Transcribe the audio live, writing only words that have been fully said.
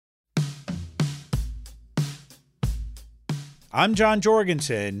I'm John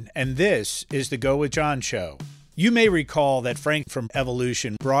Jorgensen, and this is the Go With John Show. You may recall that Frank from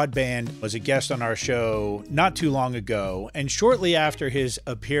Evolution Broadband was a guest on our show not too long ago, and shortly after his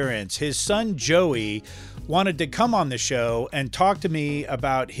appearance, his son Joey wanted to come on the show and talk to me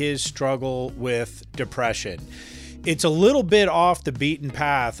about his struggle with depression. It's a little bit off the beaten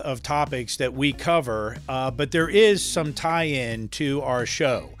path of topics that we cover, but there is some tie-in to our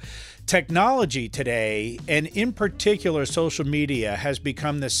show. Technology today, and in particular social media, has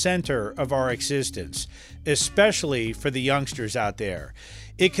become the center of our existence, especially for the youngsters out there.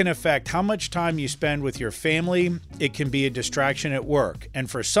 It can affect how much time you spend with your family. It can be a distraction at work. And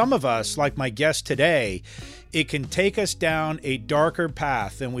for some of us, like my guest today, it can take us down a darker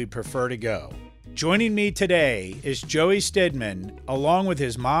path than we'd prefer to go. Joining me today is Joey Stidman, along with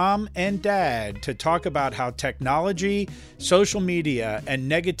his mom and dad, to talk about how technology, social media,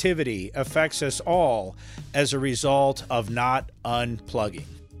 and negativity affects us all as a result of not unplugging.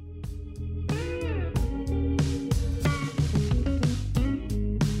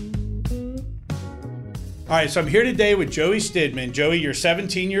 All right, so I'm here today with Joey Stidman. Joey, you're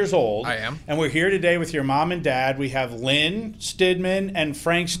 17 years old. I am. And we're here today with your mom and dad. We have Lynn Stidman and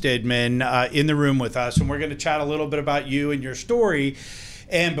Frank Stidman in the room with us, and we're going to chat a little bit about you and your story.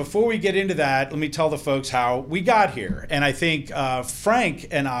 And before we get into that, let me tell the folks how we got here. And I think Frank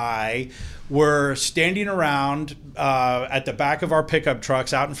and I were standing around at the back of our pickup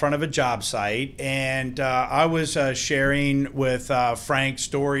trucks out in front of a job site, and I was sharing with Frank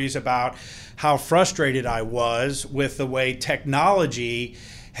stories about how frustrated I was with the way technology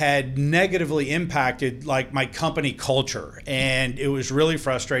had negatively impacted like my company culture, and it was really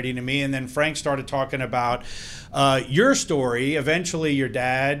frustrating to me. And then Frank started talking about your story. Eventually your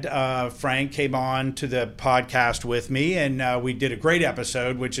dad, Frank, came on to the podcast with me, and we did a great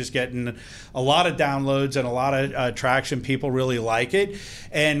episode, which is getting a lot of downloads and a lot of traction. People really like it.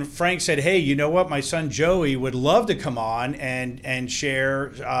 And Frank said, hey, you know what? My son Joey would love to come on and share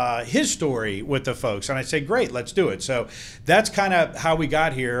his story with the folks. And I said, great, let's do it. So that's kind of how we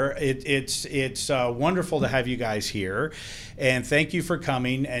got here. It's wonderful to have you guys here. And thank you for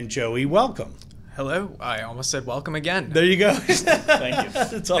coming. And Joey, welcome. Hello. I almost said welcome again. There you go. Thank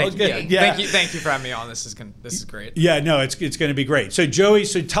you. It's all good. Yeah. Thank you for having me on. This is great. Yeah, no, it's going to be great. So Joey,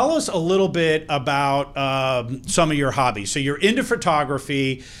 tell us a little bit about some of your hobbies. So you're into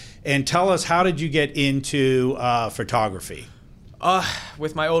photography, and tell us, how did you get into photography?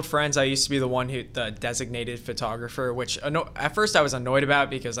 With my old friends, I used to be the designated photographer, which at first I was annoyed about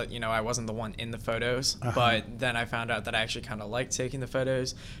because I wasn't the one in the photos. Uh-huh. But then I found out that I actually kind of liked taking the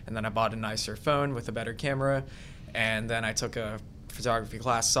photos, and then I bought a nicer phone with a better camera, and then I took a photography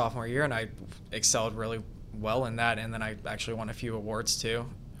class sophomore year, and I excelled really well in that, and then I actually won a few awards too,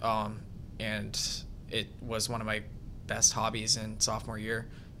 and it was one of my best hobbies in sophomore year.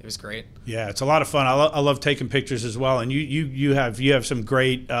 It was great. Yeah, it's a lot of fun. I love taking pictures as well. And you have some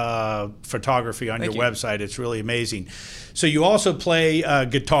great photography on your website. It's really amazing. So you also play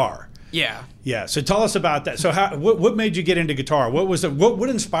guitar. Yeah. Yeah. So tell us about that. So what made you get into guitar? What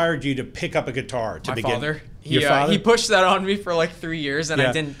inspired you to pick up a guitar to begin? My father. Your father? He pushed that on me for like 3 years, and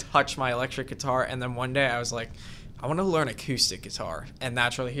I didn't touch my electric guitar. And then one day I was like, I want to learn acoustic guitar. And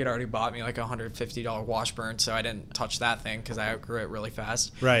naturally, he had already bought me like a $150 Washburn, so I didn't touch that thing because I outgrew it really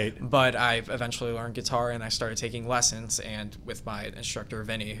fast. Right. But I eventually learned guitar, and I started taking lessons, and with my instructor,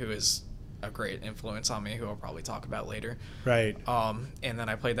 Vinny, who is a great influence on me, who I'll probably talk about later. Right. And then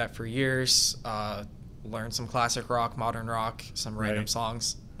I played that for years, learned some classic rock, modern rock, some random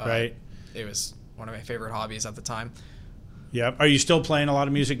songs. Right. It was one of my favorite hobbies at the time. Yeah. Are you still playing a lot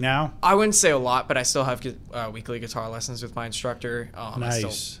of music now? I wouldn't say a lot, but I still have weekly guitar lessons with my instructor.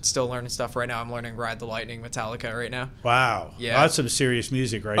 Nice. I'm still learning stuff right now. I'm learning Ride the Lightning, Metallica right now. Wow. Yeah. Well, that's some serious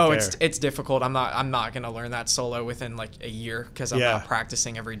music right there. It's difficult. I'm not going to learn that solo within like a year because I'm not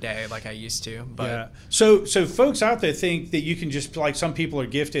practicing every day like I used to. But yeah. So folks out there think that you can just, like, some people are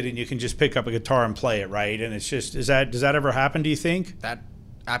gifted and you can just pick up a guitar and play it, right? And it's just, does that ever happen, do you think?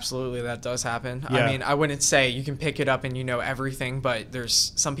 Absolutely, that does happen. Yeah. I mean, I wouldn't say you can pick it up and you know everything, but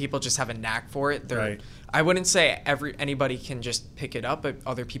there's some people just have a knack for it. Right. I wouldn't say anybody can just pick it up, but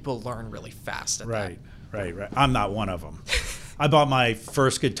other people learn really fast at that. Right. I'm not one of them. I bought my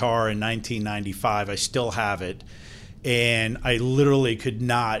first guitar in 1995. I still have it, and I literally could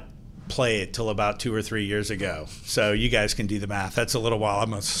not play it till about 2 or 3 years ago. So you guys can do the math. That's a little while.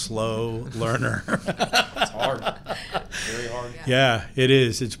 I'm a slow learner. It's hard. Very hard. Yeah, it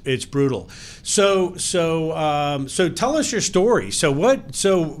is. It's brutal. So tell us your story.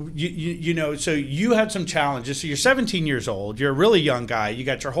 So you had some challenges. So you're 17 years old. You're a really young guy. You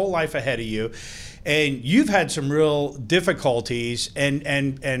got your whole life ahead of you. And you've had some real difficulties,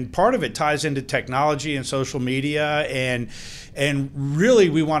 and part of it ties into technology and social media, and really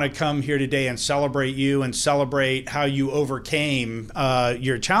we want to come here today and celebrate you and celebrate how you overcame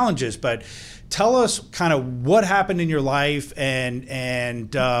your challenges. But tell us kind of what happened in your life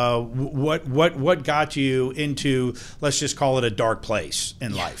and what got you into, let's just call it, a dark place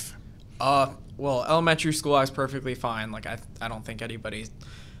in life. Well, elementary school, I was perfectly fine. Like I don't think anybody's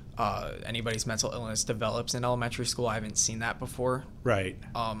mental illness develops in elementary school. I haven't seen that before. Right.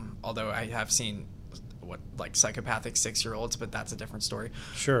 Although I have seen psychopathic 6-year-olds, but that's a different story.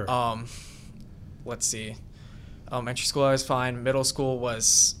 Sure. Let's see. Elementary school, I was fine. Middle school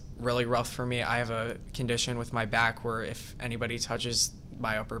was really rough for me. I have a condition with my back where if anybody touches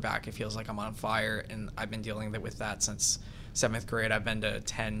my upper back, it feels like I'm on fire, and I've been dealing with that since 7th grade. I've been to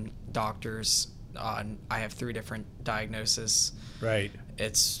 10 doctors. I have 3 different diagnoses. Right.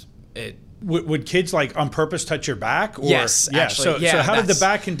 Would kids like on purpose touch your back? Or? Yes, yeah. actually. So how did the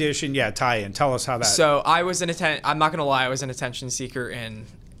back condition tie in? Tell us how that. So I was I'm not gonna lie, I was an attention seeker in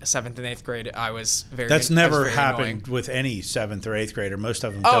 7th and 8th grade. I was very. That's never happened annoying with any 7th or 8th grader. Most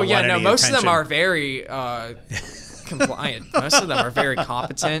of them. Don't want any most attention. of them are very compliant. Most of them are very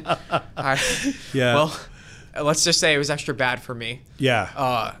competent. Well, let's just say it was extra bad for me.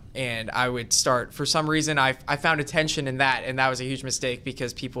 Yeah. And I would start, for some reason, I found attention in that, and that was a huge mistake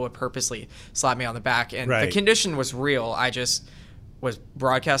because people would purposely slap me on the back. And the condition was real. I just was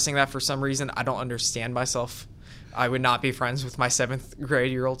broadcasting that for some reason. I don't understand myself. I would not be friends with my 7th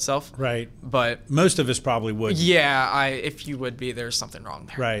grade-year-old self. Right. But most of us probably would. Yeah, if you would be, there's something wrong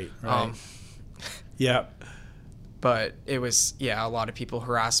there. Right. Yeah. But it was, a lot of people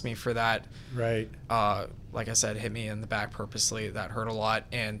harassed me for that. Right. Like I said, hit me in the back purposely. That hurt a lot,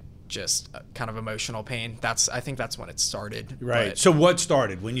 and just kind of emotional pain. I think that's when it started. Right. But, so what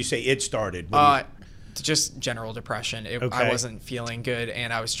started? When you say it started? Just general depression. Okay. I wasn't feeling good,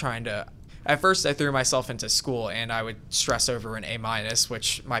 and I was trying to. At first, I threw myself into school, and I would stress over an A-,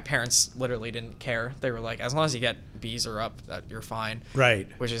 which my parents literally didn't care. They were like, as long as you get B's or up, that you're fine. Right.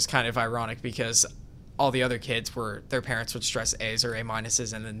 Which is kind of ironic because all the other kids their parents would stress A's or A-,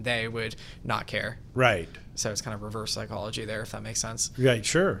 and then they would not care. Right. So it's kind of reverse psychology there, if that makes sense. Right.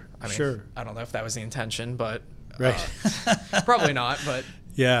 Sure. I mean, sure. I don't know if that was the intention, but right. Probably not. But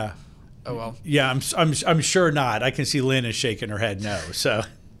yeah. Oh well. Yeah, I'm sure not. I can see Lynn is shaking her head no. So.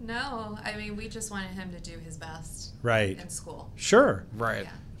 No, I mean we just wanted him to do his best. Right. In school. Sure. Right.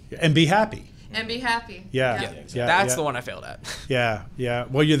 Yeah. And be happy. And be happy. Yeah. That's the one I failed at. Yeah. Yeah.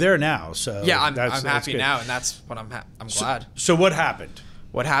 Well, you're there now, so. Yeah, I'm happy now, and that's what I'm glad. So what happened?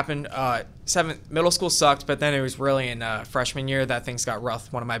 What happened? Middle school sucked, but then it was really in freshman year that things got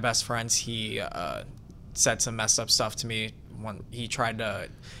rough. One of my best friends, he said some messed up stuff to me.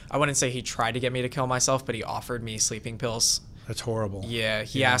 I wouldn't say he tried to get me to kill myself, but he offered me sleeping pills. That's horrible. Yeah,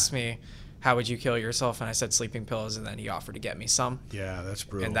 he asked me, how would you kill yourself? And I said sleeping pills, and then he offered to get me some. Yeah, that's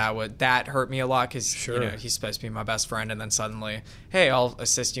brutal. And that hurt me a lot because he's supposed to be my best friend, and then suddenly, hey, I'll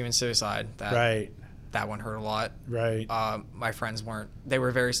assist you in suicide. That one hurt a lot. Right. My friends weren't.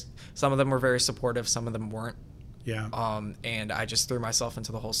 Some of them were very supportive. Some of them weren't. Yeah. And I just threw myself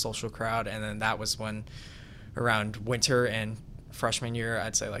into the whole social crowd, and then that was when, around winter and freshman year,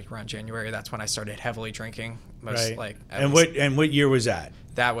 I'd say like around January, that's when I started heavily drinking. And what year was that?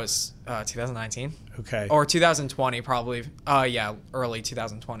 That was 2019. Okay. Or 2020 probably. Early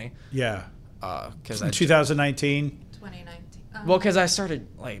 2020. Yeah. Because 2019. Well, because I started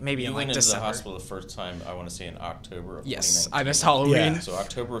maybe in December. You went into the hospital the first time, I want to say in October of 2019. Yes, I missed Halloween. Yeah. So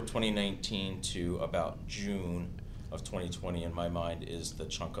October of 2019 to about June of 2020 in my mind is the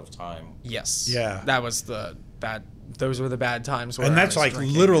chunk of time. Yes. Yeah. That was those were the bad times. And that's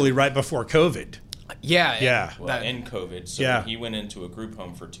drinking. Literally right before COVID. Yeah. Yeah. In COVID. So he went into a group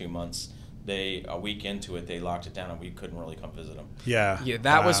home for 2 months. A week into it, they locked it down and we couldn't really come visit him. Yeah. Yeah,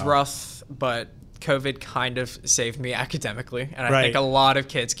 that was rough, but COVID kind of saved me academically, and I think a lot of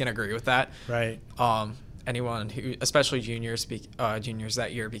kids can agree with that. Right. Anyone who, especially juniors that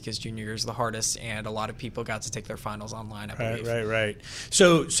year, because junior year is the hardest, and a lot of people got to take their finals online, I believe. Right.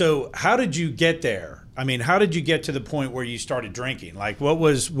 So how did you get there? I mean, how did you get to the point where you started drinking? Like,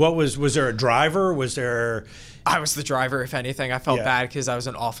 was there a driver? Was there? I was the driver, if anything. I felt bad because I was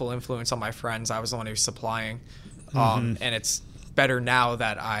an awful influence on my friends. I was the one who was supplying. And it's better now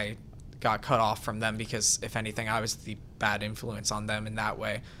that I got cut off from them because, if anything, I was the bad influence on them in that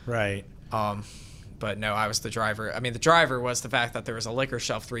way. Right. But no, I was the driver. I mean, the driver was the fact that there was a liquor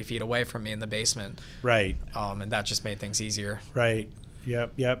shelf 3 feet away from me in the basement. Right. And that just made things easier. Right.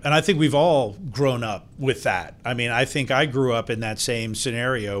 Yep. And I think we've all grown up with that. I mean, I think I grew up in that same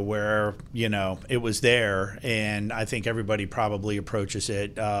scenario where, it was there, and I think everybody probably approaches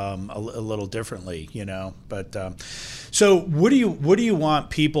it a little differently, But so what do you want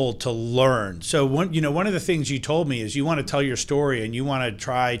people to learn? So one of the things you told me is you want to tell your story and you want to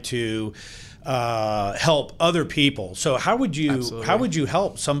try to help other people. So how would you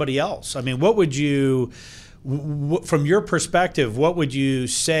help somebody else? I mean, what would you from your perspective, what would you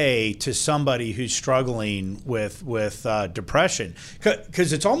say to somebody who's struggling with depression?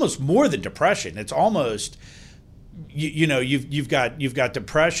 Because it's almost more than depression. It's almost, you've got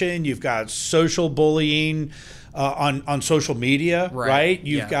depression, you've got social bullying on social media, right?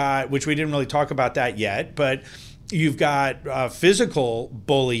 You've got, which we didn't really talk about that yet, but you've got physical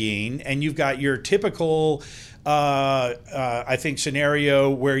bullying, and you've got your typical I think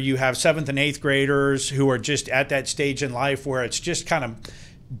scenario where you have 7th and 8th graders who are just at that stage in life where it's just kind of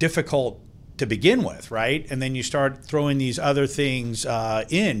difficult to begin with, right? And then you start throwing these other things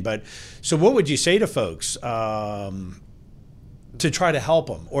in. But so what would you say to folks to try to help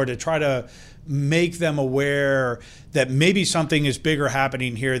them, or to try to make them aware that maybe something is bigger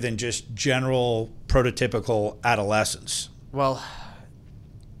happening here than just general prototypical adolescence? Well,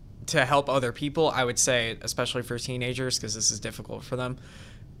 to help other people, I would say, especially for teenagers, because this is difficult for them,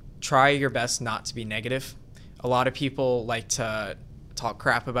 try your best not to be negative. A lot of people like to talk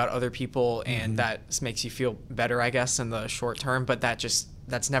crap about other people, and that makes you feel better, I guess, in the short term, but that's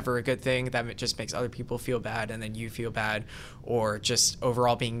never a good thing. That just makes other people feel bad, and then you feel bad, or just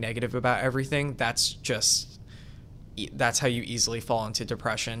overall being negative about everything. That's how you easily fall into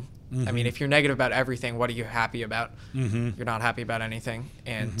depression. I mean, if you're negative about everything, what are you happy about? You're not happy about anything.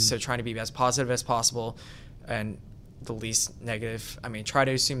 And so trying to be as positive as possible and the least negative. I mean, try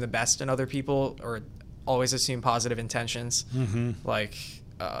to assume the best in other people, or always assume positive intentions. Like,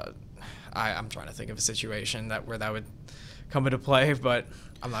 I'm trying to think of a situation where that would come into play, but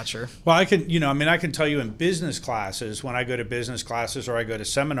I'm not sure. Well, I can tell you in business classes, when I go to business classes or I go to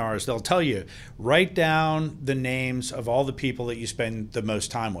seminars, they'll tell you, write down the names of all the people that you spend the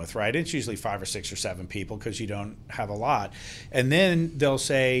most time with, right? It's usually 5 or 6 or 7 people because you don't have a lot. And then they'll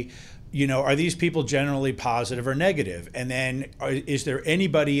say, are these people generally positive or negative? And then is there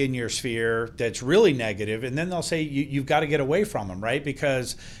anybody in your sphere that's really negative? And then they'll say you've got to get away from them, right?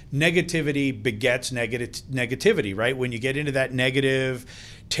 Because negativity begets negativity, right? When you get into that negative,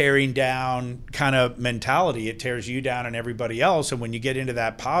 tearing down kind of mentality, it tears you down and everybody else. And when you get into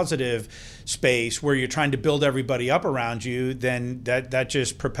that positive space where you're trying to build everybody up around you, then that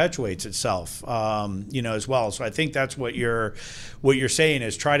just perpetuates itself, as well. So I think that's what you're saying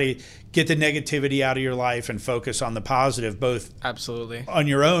is try to get the negativity out of your life and focus on the positive, both absolutely on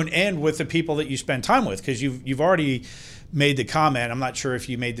your own and with the people that you spend time with. Because you've already made the comment. I'm not sure if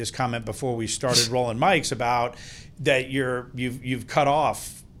you made this comment before we started rolling mics about that you've cut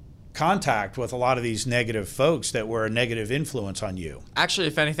off contact with a lot of these negative folks that were a negative influence on you. Actually,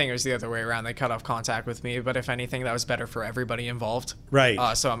 if anything, it was the other way around. They cut off contact with me, but if anything, that was better for everybody involved.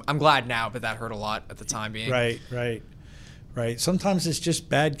 Right. So I'm glad now, but that hurt a lot at the time being. Right. Sometimes it's just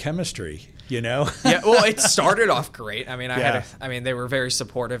bad chemistry, Yeah. Well, it started off great. I mean, they were very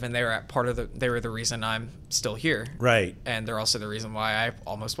supportive, and they were the reason I'm still here. Right. And they're also the reason why I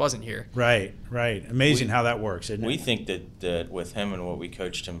almost wasn't here. Right. Amazing how that works, isn't it? We think that with him and what we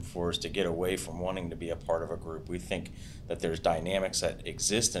coached him for is to get away from wanting to be a part of a group. We think that there's dynamics that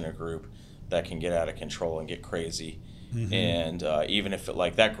exist in a group that can get out of control and get crazy. And even if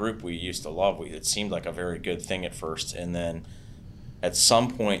like that group we used to love, it seemed like a very good thing at first, and then at some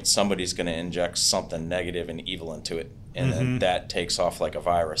point somebody's going to inject something negative and evil into it, and then that takes off like a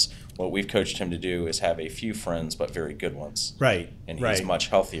virus. What we've coached him to do is have a few friends, but very good ones. Right. And he's much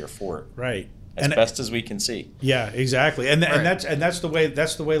healthier for it. Right. As best as we can see. Yeah, exactly. And that's the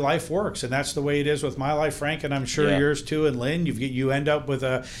way life works, and that's the way it is with my life, Frank, and I'm sure yours too. And Lynn, you end up with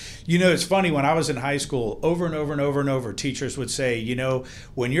it's funny, when I was in high school, over and over and over and over, teachers would say,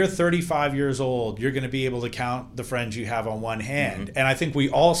 when you're 35 years old, you're going to be able to count the friends you have on one hand. And I think we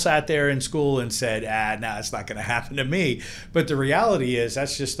all sat there in school and said, no, it's not going to happen to me. But the reality is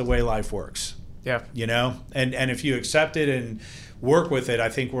that's just the way life works. Yeah. And if you accept it and work with it, I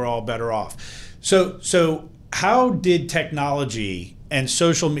think we're all better off. So how did technology and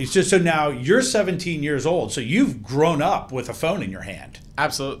social media, so now you're 17 years old, so you've grown up with a phone in your hand.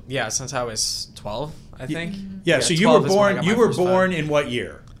 Absolutely. Yeah, since I was 12, I think. Yeah, so you were born in what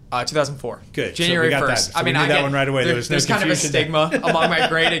year? 2004. Good. So January we got 1st. that. So I mean, we knew I that get, one right away. There was no there's kind of a confusion there. stigma among my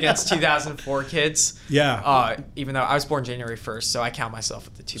grade against 2004 kids. Yeah. Even though I was born January 1st, so I count myself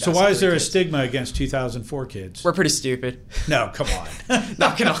with the 2004 So why is there a kids. stigma against 2004 kids? We're pretty stupid. No, come on.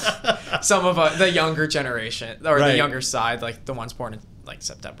 Not gonna lie. Some of the younger generation or Right. the younger side, like the ones born in like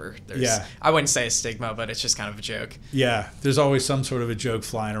September. There's, Yeah. I wouldn't say a stigma, but it's just kind of a joke. Yeah, there's always some sort of a joke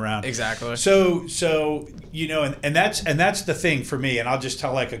flying around. Exactly. So you know, and that's the thing for me. And I'll just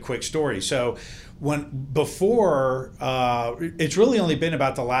tell like a quick story. So it's really only been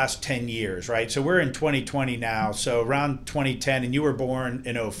about the last 10 years, right? So we're in 2020 now. So around 2010, and you were born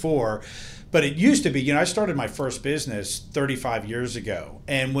in 04. But it used to be, you know, I started my first business 35 years ago.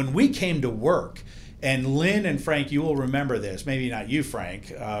 And when we came to work, and Lynn and Frank, you will remember this, maybe not you,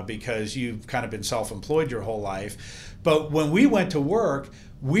 Frank, because you've kind of been self-employed your whole life. But when we went to work,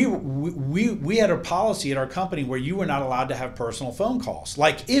 we had a policy at our company where you were not allowed to have personal phone calls.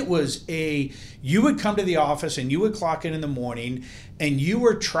 Like it was you would come to the office and you would clock in the morning and you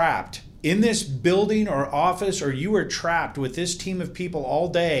were trapped in this building or office, or you were trapped with this team of people all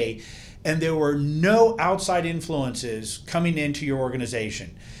day, and there were no outside influences coming into your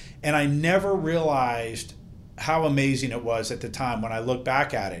organization. And I never realized how amazing it was at the time when I look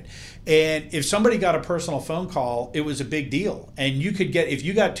back at it. And if somebody got a personal phone call, it was a big deal. And you could if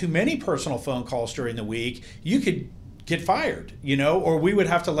you got too many personal phone calls during the week, you could get fired, you know, or we would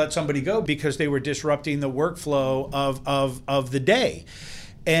have to let somebody go because they were disrupting the workflow of the day.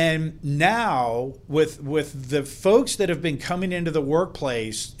 And now with the folks that have been coming into the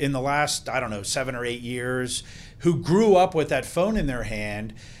workplace in the last, 7 or 8 years, who grew up with that phone in their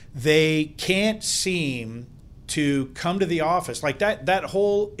hand, they can't seem to come to the office. Like that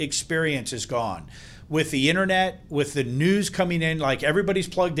whole experience is gone. With the internet, with the news coming in, like everybody's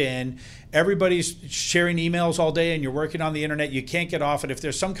plugged in, everybody's sharing emails all day, and you're working on the internet, you can't get off it. If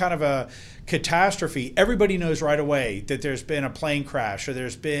there's some kind of a catastrophe, everybody knows right away that there's been a plane crash or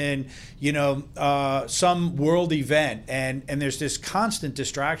there's been, some world event, and there's this constant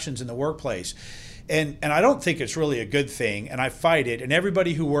distractions in the workplace. And I don't think it's really a good thing, and I fight it. And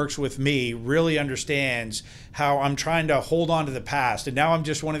everybody who works with me really understands how I'm trying to hold on to the past. And now I'm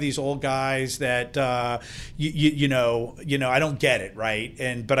just one of these old guys that, I don't get it,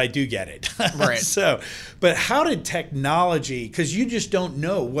 right? But I do get it. Right. So, but how did technology? Because you just don't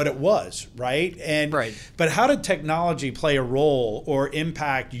know what it was, right? Right. But how did technology play a role or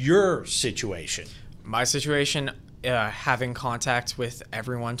impact your situation? My situation. Having contact with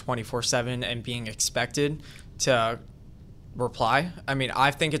everyone 24/7 and being expected to reply. I mean, I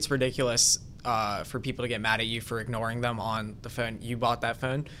think it's ridiculous for people to get mad at you for ignoring them on the phone. You bought that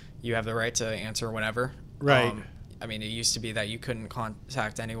phone. You have the right to answer whenever. Right. I mean, it used to be that you couldn't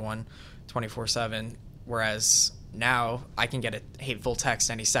contact anyone 24/7, whereas now I can get a hateful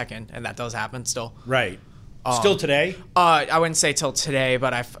text any second, and that does happen still. Right. Still today? I wouldn't say till today,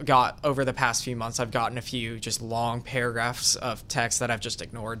 but over the past few months, I've gotten a few just long paragraphs of text that I've just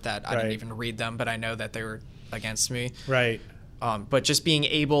ignored that I didn't even read them, but I know that they were against me. Right. But just being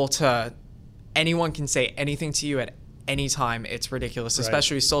able to, anyone can say anything to you at any time, it's ridiculous,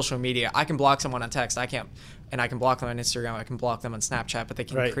 especially with social media. I can block someone on text. I can block them on Instagram. I can block them on Snapchat, but they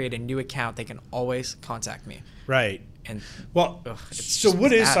can create a new account. They can always contact me. Right. And so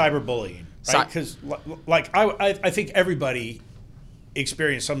what is cyberbullying? Right? Because I think everybody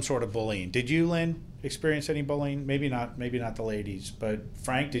experienced some sort of bullying. Did you, Lynn, experience any bullying? Maybe not the ladies, but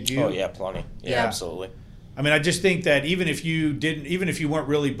Frank, did you? Oh yeah, plenty. Yeah, absolutely. I mean, I just think that even if you weren't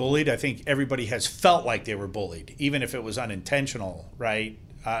really bullied, I think everybody has felt like they were bullied, even if it was unintentional, right?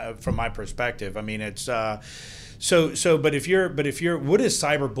 From my perspective, I mean, it's but if you're, what is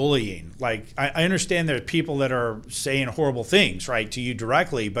cyberbullying? Like, I understand there are people that are saying horrible things, right, to you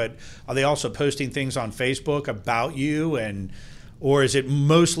directly, but are they also posting things on Facebook about you, or is it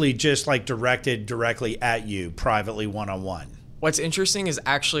mostly just like directed directly at you privately, one-on-one? What's interesting is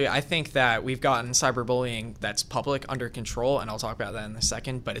actually I think that we've gotten cyberbullying that's public under control, and I'll talk about that in a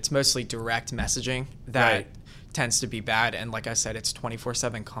second, but it's mostly direct messaging that tends to be bad. And like I said, it's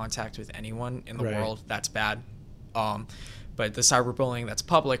 24/7 contact with anyone in the world. That's bad. But the cyberbullying that's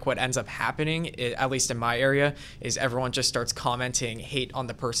public, what ends up happening, at least in my area, is everyone just starts commenting hate on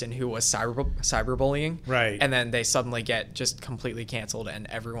the person who was cyberbullying. Right. And then they suddenly get just completely canceled, and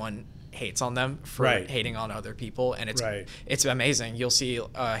everyone hates on them for hating on other people, and it's amazing. You'll see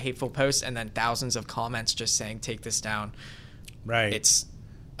hateful posts and then thousands of comments just saying take this down. Right. It's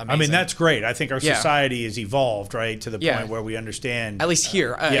amazing. I mean, that's great. I think our society has evolved, right, to the point where we understand. At least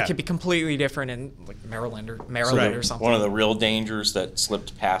here, it could be completely different in like Maryland or something. One of the real dangers that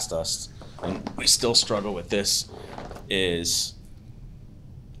slipped past us, and we still struggle with this, is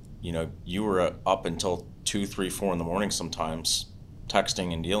you were up until 2, 3, 4 in the morning sometimes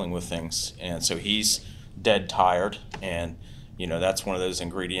texting and dealing with things. And so he's dead tired. And, that's one of those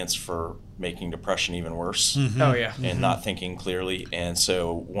ingredients for making depression even worse. Oh, yeah. And not thinking clearly. And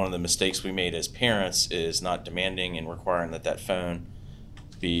so one of the mistakes we made as parents is not demanding and requiring that phone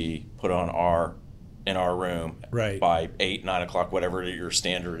be put on in our room by 8, 9 o'clock, whatever your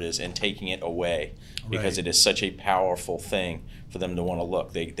standard is, and taking it away, because it is such a powerful thing for them to want to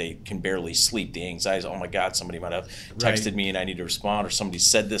look. They can barely sleep. The anxiety is, oh my God, somebody might have texted me and I need to respond, or somebody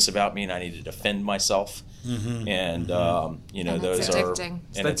said this about me and I need to defend myself. And and those it's are addicting.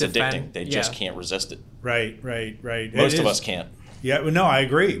 and it's addicting. They just can't resist it. Right. Most of us can't. Yeah, no, I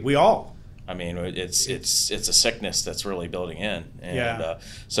agree. We all. I mean, it's a sickness that's really building in. And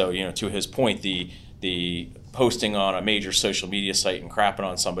so, to his point, the posting on a major social media site and crapping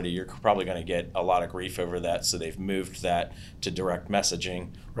on somebody, you're probably going to get a lot of grief over that. So they've moved that to direct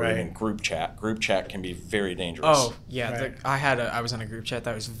messaging or even group chat. Group chat can be very dangerous. Oh, yeah. I was in a group chat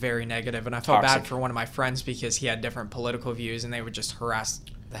that was very negative, and I felt bad for one of my friends because he had different political views, and they would just harass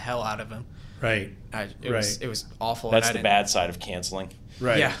the hell out of him. Right. It was awful. That's the bad side of canceling.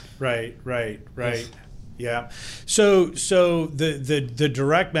 Right. Yeah. Right. Yeah. So the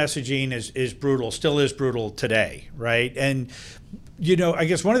direct messaging is brutal, still is brutal today, right? And I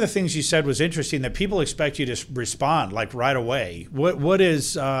guess one of the things you said was interesting, that people expect you to respond like right away. What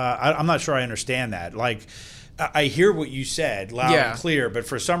is I'm not sure I understand that. Like, I hear what you said loud and clear, but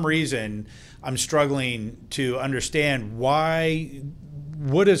for some reason I'm struggling to understand why.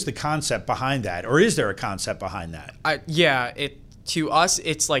 What is the concept behind that, or is there a concept behind that? To us,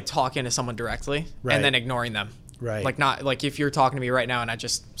 it's like talking to someone directly and then ignoring them. Right. Like, not like if you're talking to me right now and I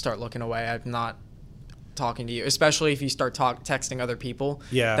just start looking away, I'm not talking to you. Especially if you start texting other people,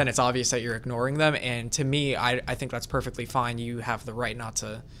 then it's obvious that you're ignoring them. And to me, I think that's perfectly fine. You have the right not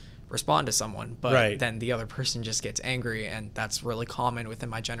to respond to someone, but then the other person just gets angry, and that's really common within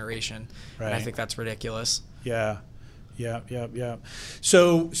my generation. Right. And I think that's ridiculous. Yeah.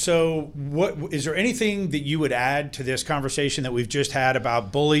 So what is there anything that you would add to this conversation that we've just had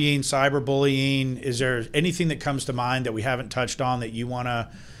about bullying, cyberbullying? Is there anything that comes to mind that we haven't touched on that you want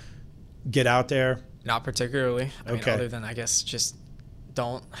to get out there? Not particularly. I mean, other than, I guess, just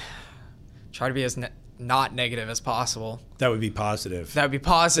don't try to be as not negative as possible. That would be positive. That would be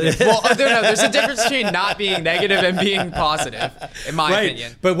positive. Well, no, there's a difference between not being negative and being positive, in my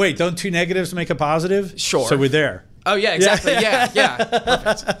opinion. But wait, don't two negatives make a positive? Sure. So we're there. Oh, yeah, exactly. Yeah.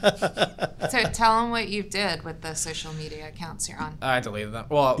 Perfect. So tell them what you did with the social media accounts you're on. I deleted them.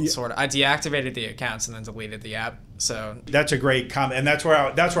 Well, sort of. I deactivated the accounts and then deleted the app. So that's a great comment, and that's where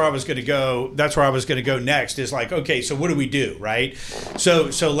I was going to go. That's where I was going to go next. Is like, okay, so what do we do, right? So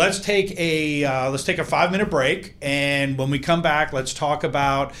let's take a 5-minute break, and when we come back, let's talk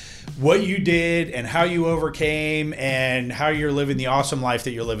about what you did and how you overcame and how you're living the awesome life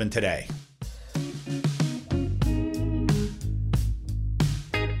that you're living today.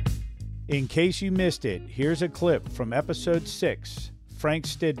 In case you missed it, here's a clip from episode 6, Frank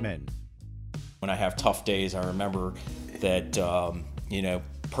Stidman. When I have tough days, I remember that,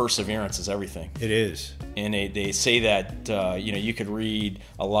 perseverance is everything. It is. And they say that, you could read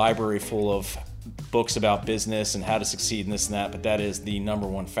a library full of books about business and how to succeed in this and that, but that is the number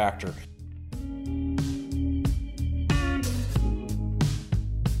one factor.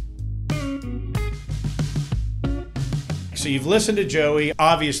 So you've listened to Joey.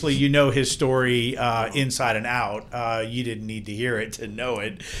 Obviously, you know his story inside and out. You didn't need to hear it to know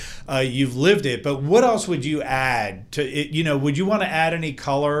it. You've lived it. But what else would you add to it? Would you want to add any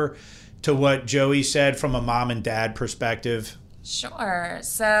color to what Joey said from a mom and dad perspective? Sure.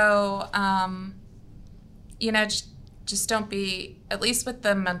 So, just don't be, at least with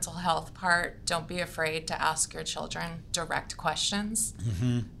the mental health part, don't be afraid to ask your children direct questions.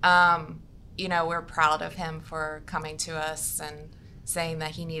 Mm-hmm. We're proud of him for coming to us and saying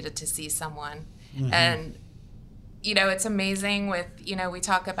that he needed to see someone. Mm-hmm. And, it's amazing with, we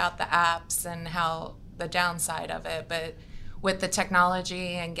talk about the apps and how the downside of it, but with the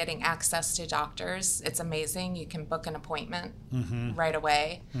technology and getting access to doctors, it's amazing. You can book an appointment right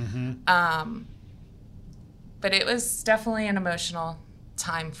away. Mm-hmm. But it was definitely an emotional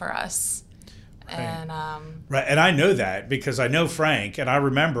time for us. And right, and I know that because I know Frank, and I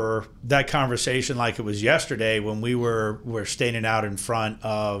remember that conversation like it was yesterday when we were standing out in front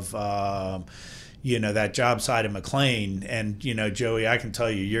of that job site in McLean, and Joey, I can tell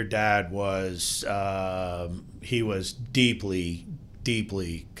you, your dad was he was deeply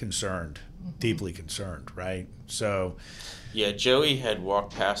concerned, right? So yeah, Joey had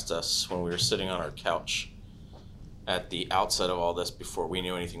walked past us when we were sitting on our couch at the outset of all this before we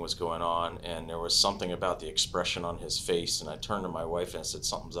knew anything was going on, and there was something about the expression on his face, and I turned to my wife and I said,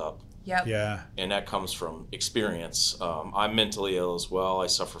 something's up. Yep. Yeah. And that comes from experience. I'm mentally ill as well. I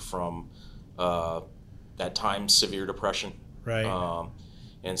suffer from, at times, severe depression. Right.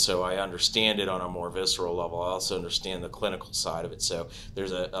 And so I understand it on a more visceral level. I also understand the clinical side of it. So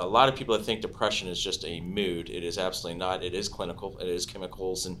there's a lot of people that think depression is just a mood. It is absolutely not. It is clinical. It is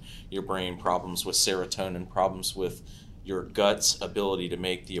chemicals in your brain, problems with serotonin, problems with your gut's ability to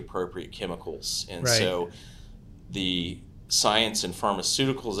make the appropriate chemicals. And Right. so the science and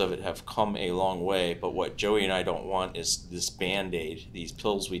pharmaceuticals of it have come a long way, but what Joey and I don't want is this Band-Aid, these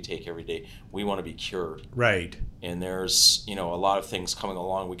pills we take every day. We want to be cured. Right. And there's, a lot of things coming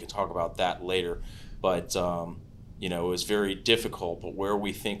along. We can talk about that later. But, it was very difficult. But where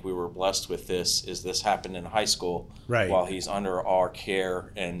we think we were blessed with this happened in high school Right. while he's under our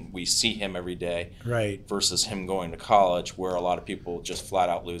care and we see him every day Right. versus him going to college where a lot of people just flat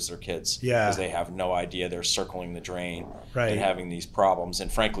out lose their kids Yeah. because they have no idea they're circling the drain Right. and having these problems.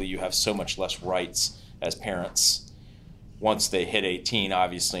 And frankly, you have so much less rights as parents once they hit 18,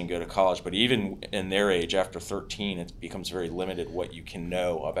 obviously, and go to college. But even in their age, after 13, it becomes very limited what you can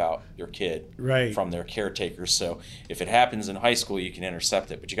know about your kid Right. from their caretakers. So if it happens in high school, you can intercept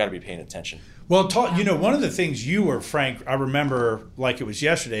it, but you got to be paying attention. Well, one of the things you were, Frank, I remember like it was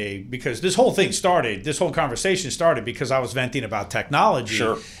yesterday, because this whole conversation started because I was venting about technology.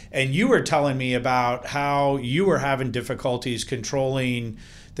 Sure. And you were telling me about how you were having difficulties controlling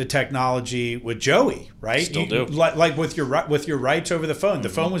the technology with Joey, right? Still do. Like with your rights over the phone. The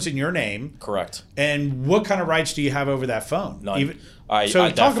phone was in your name. Correct. And what kind of rights do you have over that phone? None. Talk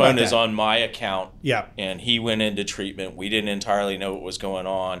that about phone is that. on my account. Yeah. And he went into treatment. We didn't entirely know what was going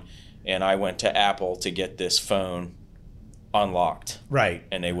on. And I went to Apple to get this phone unlocked. Right.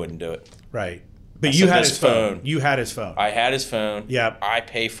 And they wouldn't do it. Right. But I you said, had "This his phone. phone." You had his phone. I had his phone. Yep. I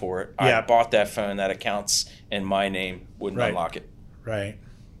pay for it. Yep. I bought that phone. That account's in my name. Wouldn't Right. unlock it. Right.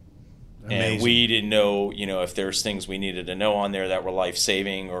 And Amazing. we didn't know, if there's things we needed to know on there that were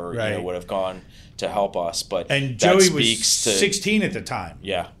life-saving or, Right. would have gone to help us. But And that Joey was speaks to 16 at the time.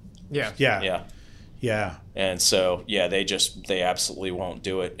 Yeah. Yeah. Yeah. Yeah. Yeah. And so, they absolutely won't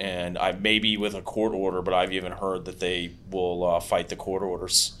do it. And I maybe with a court order, but I've even heard that they will fight the court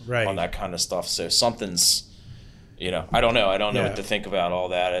orders Right. on that kind of stuff. So something's, I don't know. I don't know Yeah. what to think about all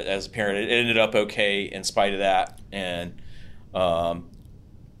that. As a parent, it ended up okay in spite of that. And,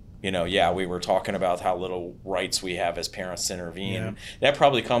 we were talking about how little rights we have as parents to intervene. Yeah. That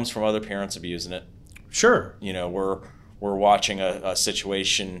probably comes from other parents abusing it. Sure. We're watching a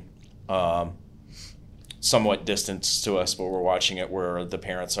situation somewhat distant to us, but we're watching it where the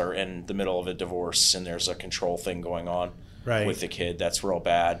parents are in the middle of a divorce and there's a control thing going on Right. with the kid. That's real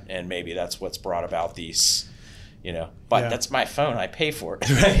bad, and maybe that's what's brought about these. But Yeah. that's my phone. I pay for it.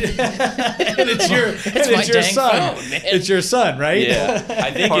 And it's your my your dang son. phone, man. It's your son, right? Yeah,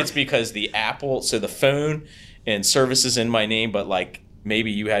 I think it's because the Apple, so the phone and services in my name, but like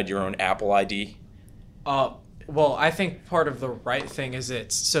maybe you had your own Apple ID. Well, I think part of the right thing is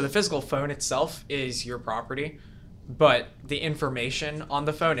so the physical phone itself is your property, but the information on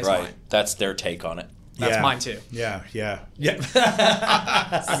the phone is mine. That's their take on it. That's Yeah. mine too. Yeah.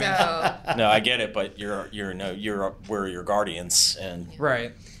 So No, I get it, but we're your guardians, and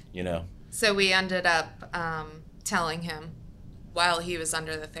Right. So we ended up telling him while he was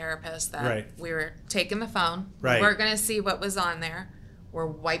under the therapist that Right. we were taking the phone. Right. We're going to see what was on there. We're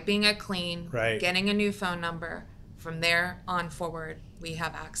wiping it clean, Right. getting a new phone number. From there on forward, we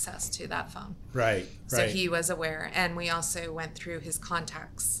have access to that phone. Right. So he was aware. And we also went through his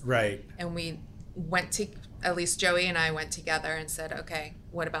contacts. Right. And we went to, at least Joey and I went together and said, okay,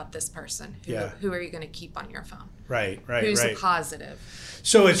 what about this person? Who are you going to keep on your phone? Right. Who's Right. a positive?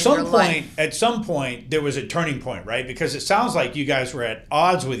 So in your life? at some point, there was a turning point, right? Because it sounds like you guys were at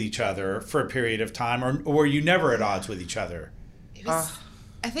odds with each other for a period of time, or were you never at odds with each other? It was,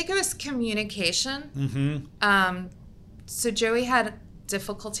 I think it was communication. Mm-hmm. So Joey had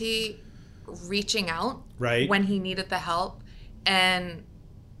difficulty reaching out Right. when he needed the help, and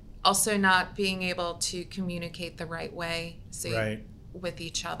also not being able to communicate the right way Right. with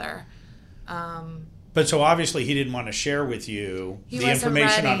each other. But so obviously he didn't want to share with you He the wasn't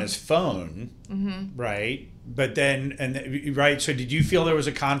information on ready. his phone, right? But then, right? So did you feel there was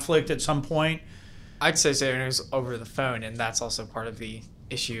a conflict at some point? I'd say so, and it was over the phone, and that's also part of the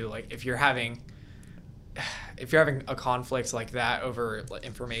issue. Like if you're having a conflict like that over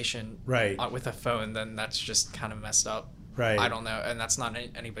information Right. with a phone, then that's just kind of messed up. Right. I don't know, and that's not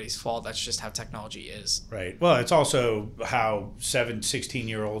anybody's fault. That's just how technology is. Right. Well, it's also how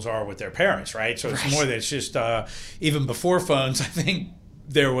 16-year-olds are with their parents, right? So it's more that it's just even before phones, I think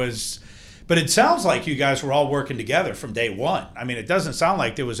there was. But it sounds like you guys were all working together from day one. I mean, it doesn't sound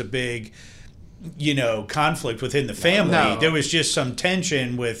like there was a big, conflict within the family. No. There was just some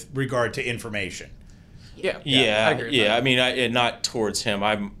tension with regard to information. Yeah. Yeah, I agree with yeah. that. I mean, and not towards him.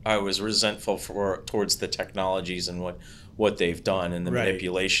 I was resentful towards the technologies and what they've done and the Right.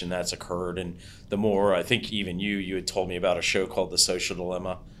 manipulation that's occurred. And the more, I think even you had told me about a show called The Social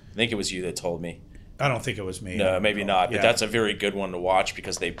Dilemma. I think it was you that told me. I don't think it was me. No, maybe not. But Yeah. that's a very good one to watch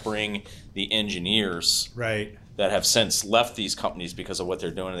because they bring the engineers Right. that have since left these companies because of what they're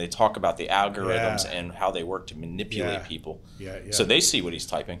doing, and they talk about the algorithms Yeah. and how they work to manipulate Yeah. people. Yeah. So they see what he's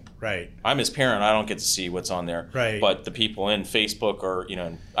typing. Right. I'm his parent. I don't get to see what's on there. Right. But the people in Facebook or,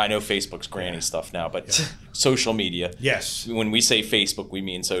 I know Facebook's granny stuff now, but social media. Yes. When we say Facebook, we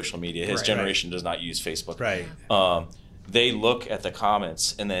mean social media. His Right. generation does not use Facebook. Right. They look at the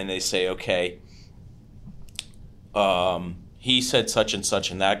comments and then they say, okay, he said such and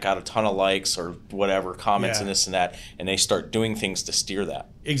such and that got a ton of likes or whatever, comments Yeah. and this and that, and they start doing things to steer that.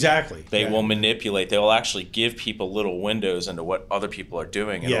 Exactly. They Yeah. will manipulate. They will actually give people little windows into what other people are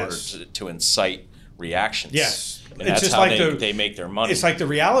doing in Yes. order to incite reactions. Yes. And It's that's just how like they make their money. It's like the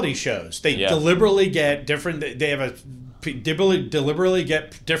reality shows. They Yeah. deliberately get different. They have deliberately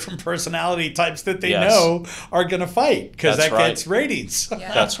get different personality types that they Yes. know are going to fight because That's that right. gets ratings.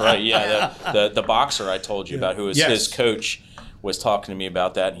 Yeah. That's right. Yeah, the boxer I told you about, who was Yes. his coach, was talking to me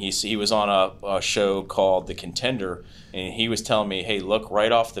about that. And he was on a show called The Contender, and he was telling me, hey, look,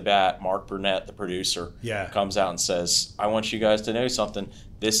 right off the bat, Mark Burnett, the producer, Yeah. comes out and says, I want you guys to know something.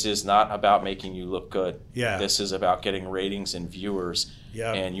 This is not about making you look good. Yeah. This is about getting ratings and viewers.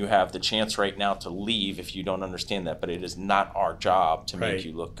 Yeah. And you have the chance right now to leave if you don't understand that. But it is not our job to Right. make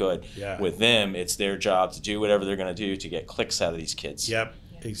you look good. Yeah. With them, it's their job to do whatever they're going to do to get clicks out of these kids. Yep.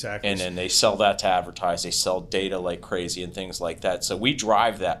 Exactly. And then they sell that to advertise. They sell data like crazy and things like that. So we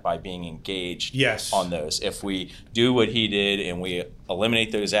drive that by being engaged Yes. on those. If we do what he did and we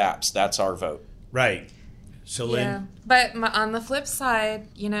eliminate those apps, that's our vote. Right. So Lynn. Yeah, but on the flip side,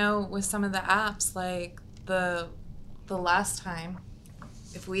 with some of the apps, like the last time,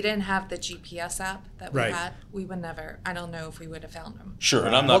 if we didn't have the GPS app that we Right. had, we would never. I don't know if we would have found them. Sure,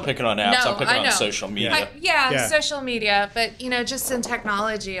 and I'm not picking on apps. No, I'm picking I on know. social media. Yeah. Social media, but just in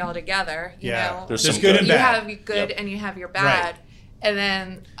technology altogether, you Yeah. know, There's There's some good and you bad. have your good Yep. and you have your Right. bad, and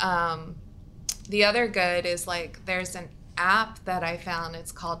then the other good is like there's an app that I found.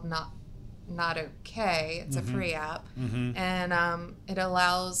 It's called Not Okay. It's a free app, and it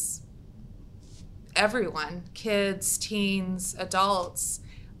allows everyone, kids, teens, adults.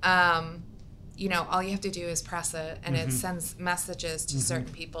 All you have to do is press it, and it sends messages to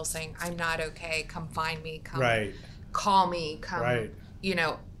certain people saying, "I'm not okay. Come find me. Come Right. call me. Come." Right.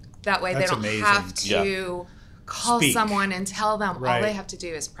 That way That's they don't amazing. have to call Speak. someone and tell them. Right. All they have to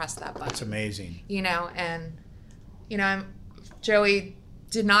do is press that button. That's amazing. Joey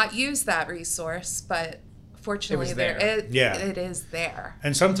did not use that resource, but fortunately was there. it is there.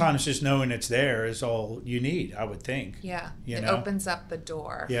 And sometimes just knowing it's there is all you need, I would think. Yeah, You it know? opens up the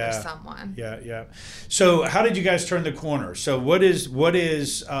door Yeah. for someone. Yeah, yeah. So, how did you guys turn the corner? So, what is the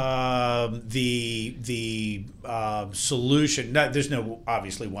solution? No, there's no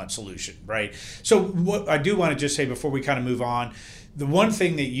obviously one solution, right? So, what I do want to just say before we kind of move on, the one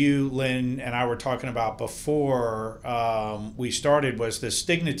thing that you, Lynn, and I were talking about before we started was the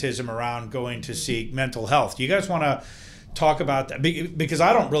stigmatism around going to seek mental health. Do you guys want to talk about that? Because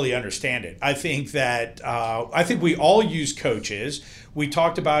I don't really understand it. I think that I think we all use coaches. We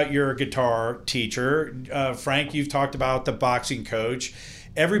talked about your guitar teacher. Frank, you've talked about the boxing coach.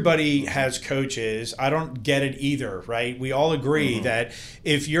 Everybody has coaches. I don't get it either, right? We all agree that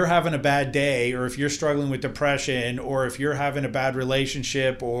if you're having a bad day, or if you're struggling with depression, or if you're having a bad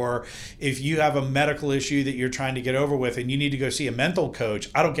relationship, or if you have a medical issue that you're trying to get over with and you need to go see a mental coach,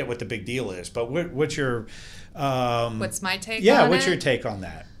 I don't get what the big deal is. But what's your What's my take? yeah, on what's it? your take on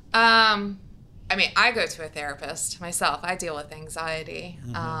that? I go to a therapist myself. I deal with anxiety.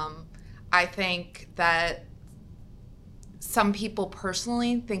 I think that some people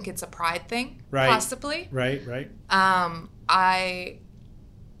personally think it's a pride thing, Right. possibly. Right, right. I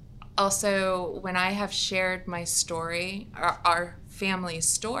also, when I have shared my story, our family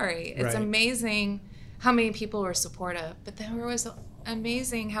story, it's Right. amazing how many people were supportive. But then it was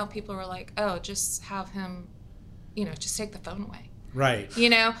amazing how people were like, oh, just have him, just take the phone away. Right.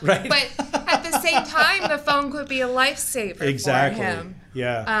 Right. But at the same time, the phone could be a lifesaver Exactly. for him.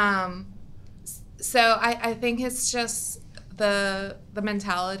 Yeah. So I think it's just the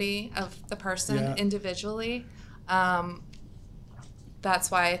mentality of the person individually.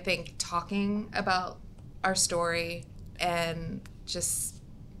 That's why I think talking about our story and just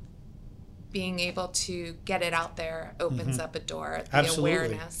being able to get it out there opens up a door, the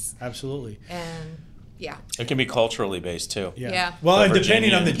awareness. Absolutely. And yeah. It can be culturally based too. Yeah. Well, But and depending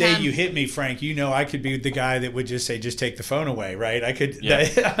Virginia on the day can. you hit me, Frank, I could be the guy that would just say, just take the phone away, right? I could,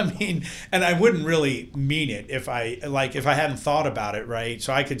 I mean, and I wouldn't really mean it if I hadn't thought about it, right?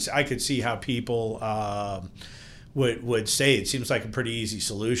 So I could see how people would say it seems like a pretty easy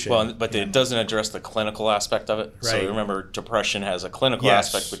solution. Well, but it doesn't address the clinical aspect of it. So Right. remember, depression has a clinical Yes.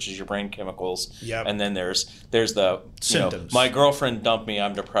 aspect, which is your brain chemicals. Yep. And then there's the Symptoms. my girlfriend dumped me.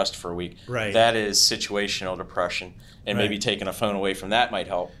 I'm depressed for a week. Right. That is situational depression, and Right. maybe taking a phone away from that might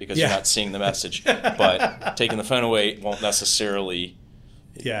help because Yeah. you're not seeing the message. But taking the phone away won't necessarily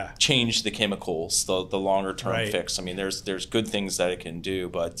change the chemicals, the longer term Right. fix. I mean, there's good things that it can do,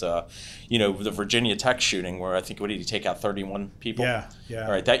 but the Virginia Tech shooting, where I think what did he take out 31 people? Yeah.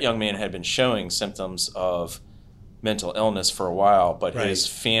 All right, that young man had been showing symptoms of mental illness for a while, but Right. his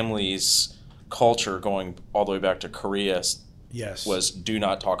family's culture, going all the way back to Korea, Yes. was do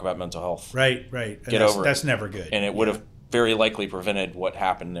not talk about mental health, Right. And Get over it. That's never good. and it would have very likely prevented what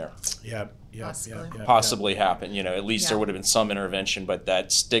happened there. Possibly. Happen. At least there would have been some intervention, but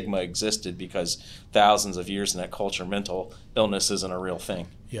that stigma existed because thousands of years in that culture, mental illness isn't a real thing.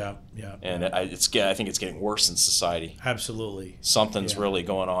 Yeah. And I think it's getting worse in society. Absolutely. Something's really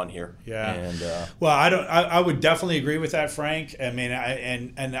going on here. Yeah. And Well, I would definitely agree with that, Frank. I mean,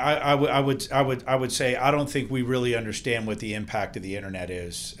 I would say I don't think we really understand what the impact of the internet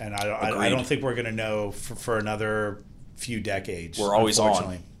is, and I don't think we're going to know for another few decades. We're always on.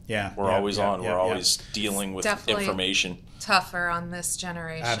 unfortunately. Yeah, we're always on. We're always It's dealing with definitely information. tougher on this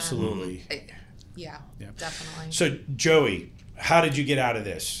generation. Absolutely. Yeah, definitely. So, Joey, how did you get out of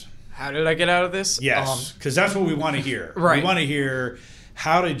this? How did I get out of this? Yes, because that's what we want to hear. Right. We want to hear,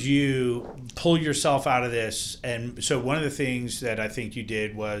 how did you pull yourself out of this? And so one of the things that I think you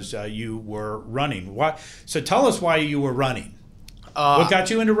did was you were running. So tell us why you were running. What got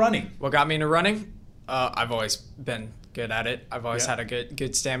you into running? What got me into running? I've always been good at it. I've always had a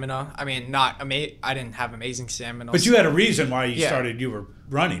good stamina. I mean, I didn't have amazing stamina. But you had a reason why you were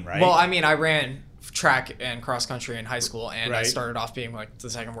running, right? Well, I mean, I ran track and cross country in high school, and I Right. started off being like the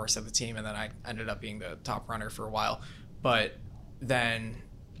second worst of the team, and then I ended up being the top runner for a while. But then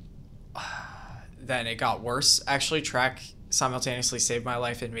it got worse. Actually, track simultaneously saved my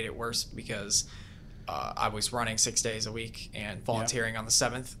life and made it worse because I was running 6 days a week and volunteering on the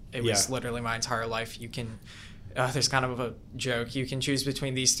 7th. It was literally my entire life. You can, there's kind of a joke. You can choose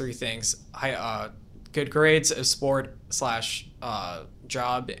between these three things: good grades, a sport /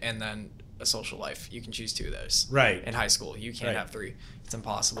 job, and then a social life. You can choose two of those. Right. In high school, you can't Right. have three. It's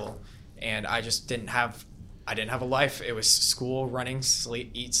impossible. And I just didn't have a life. It was school, running,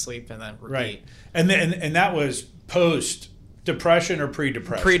 sleep, eat, sleep, and then repeat. Right. And that was post depression or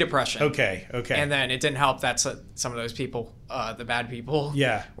pre-depression? Pre-depression. Okay. And then it didn't help that some of those people, the bad people,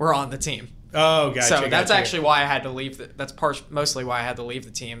 Yeah. were on the team. Oh, gotcha. So that's gotcha. actually why I had to leave. That's mostly why I had to leave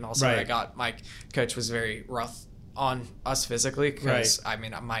the team. Also, Right. my coach was very rough on us physically because Right. I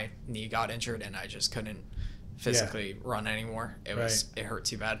mean my knee got injured and I just couldn't physically run anymore. It hurt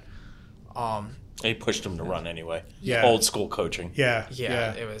too bad. They pushed him to run anyway. Yeah. Old school coaching. Yeah.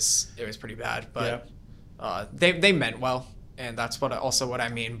 It was pretty bad, but they meant well, and that's what I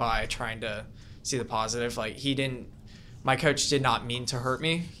mean by trying to see the positive. Like my coach did not mean to hurt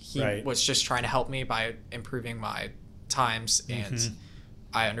me. He was just trying to help me by improving my times, and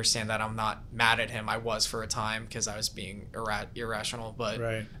I understand that I'm not mad at him. I was for a time because I was being irrational, but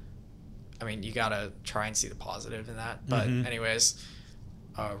I mean, you gotta try and see the positive in that. But anyways,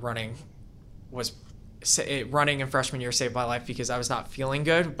 running in freshman year saved my life because I was not feeling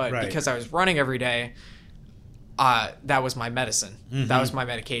good, but because I was running every day, that was my medicine. That was my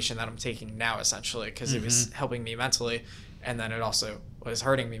medication that I'm taking now, essentially, because it was helping me mentally, and then it also was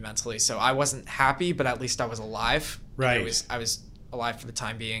hurting me mentally. So I wasn't happy, but at least I was alive. Right. I was alive for the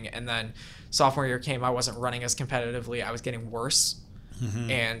time being. And then sophomore year came, I wasn't running as competitively. I was getting worse.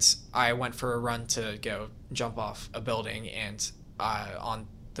 And I went for a run to go jump off a building, and on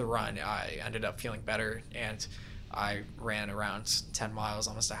the run, I ended up feeling better, and I ran around 10 miles,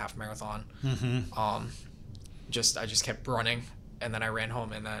 almost a half marathon. I just kept running, and then I ran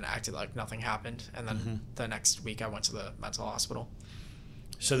home and then acted like nothing happened. And then the next week I went to the mental hospital.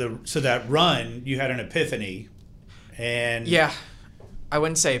 So that run, you had an epiphany, and Yeah, I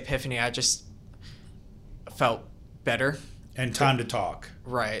wouldn't say epiphany. I just felt better. And time to talk.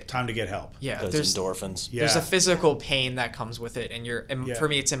 Right. Time to get help. Yeah. Those There's endorphins. Yeah. there's a physical pain that comes with it, and Yeah. for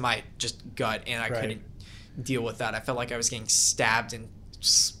me, it's in my just gut, and I Right. couldn't deal with that. I felt like I was getting stabbed and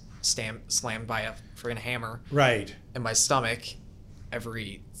slammed by a friggin' hammer Right. in my stomach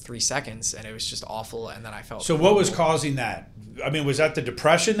every 3 seconds, and it was just awful. And then I felt So what was causing that? I mean, was that the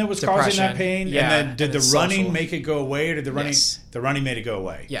depression that was causing that Depression. pain? Yeah, And then did and the it's running social. make it go away, or did the running Yes. the running made it go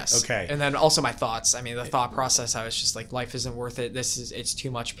away? Yes. Okay. And then also my thoughts. I mean, the thought process. I was just like, life isn't worth it. It's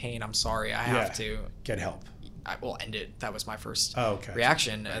too much pain. I'm sorry. I have to. Get help. I will end it. That was my first Oh, okay.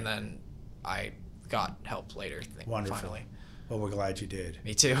 reaction, and then I got help later. Wonderful. Finally. Well, we're glad you did.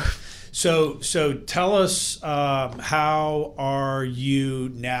 Me too. So tell us, how are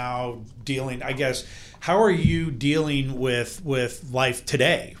you now dealing? I guess how are you dealing with life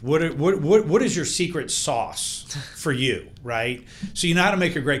today? What is your secret sauce for you? Right. So you know how to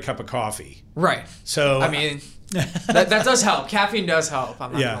make a great cup of coffee. Right. So I mean, that does help. Caffeine does help.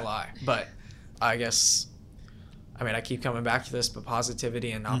 I'm not Yeah. gonna lie, but I guess, I keep coming back to this, but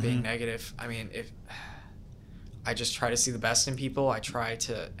positivity and not Mm-hmm. being negative. If I just try to see the best in people, I try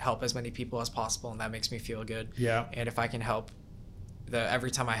to help as many people as possible, and that makes me feel good. Yeah. And if I can help,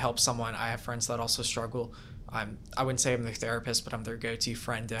 every time I help someone, I have friends that also struggle. I wouldn't say I'm their therapist, but I'm their go-to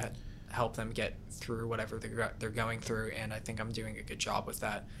friend to help them get through whatever they're going through, and I think I'm doing a good job with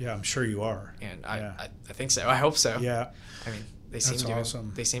that. Yeah, I'm sure you are. And Yeah. I think so. I hope so. Yeah. They seem That's to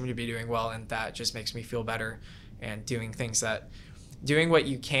awesome. they seem to be doing well, and that just makes me feel better. And doing what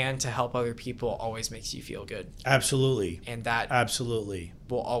you can to help other people always makes you feel good, Absolutely. and that Absolutely.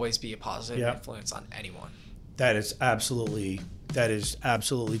 will always be a positive Yeah. influence on anyone. That is absolutely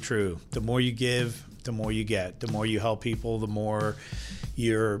true. The more you give, the more you get. The more you help people, the more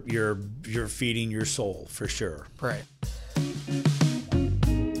you're feeding your soul, for sure. Right.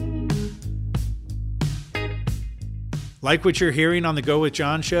 Like what you're hearing on the Go With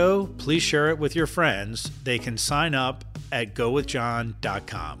John show, please share it with your friends. They can sign up at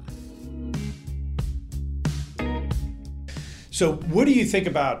gowithjohn.com. So what do you think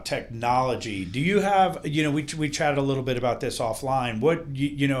about technology? Do you have, we chatted a little bit about this offline.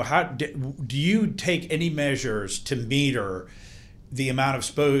 How do you take any measures to meter the amount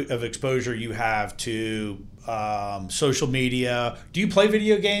of exposure you have to social media? Do you play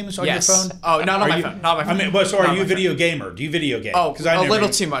video games on Yes. your phone? Oh, not on my phone. Not on my phone. So Not are on you a my video gamer? Do you video game? Oh, 'Cause I a never- little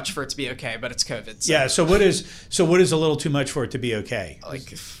too much for it to be okay, but it's COVID. So Yeah. So what is a little too much for it to be okay?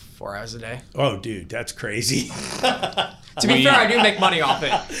 like 4 hours a day. Oh, dude, that's crazy. To be fair, I do make money off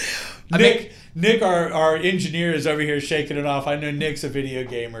it. Nick, our engineer is over here shaking it off. I know Nick's a video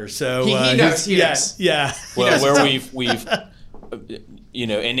gamer, so He knows, he knows. Yeah. Well, where we've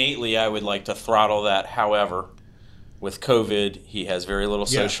innately, I would like to throttle that. However, with COVID, he has very little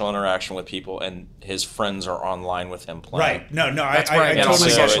social interaction with people, and his friends are online with him playing. Right. No, That's where I get all my totally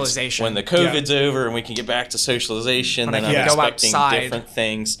So get it. it's socialization. when the COVID's over and we can get back to socialization, When then I I'm can go expecting outside. different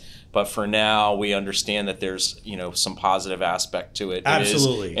things. But for now, we understand that there's some positive aspect to it.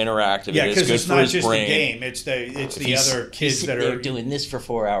 Absolutely. It is interactive. Yeah, it is because good it's for not his just brain. the game; it's the He's- other kids he's that sitting are there doing this for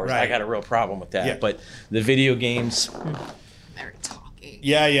 4 hours. Right. I got a real problem with that. Yeah. But the video games, They're talking.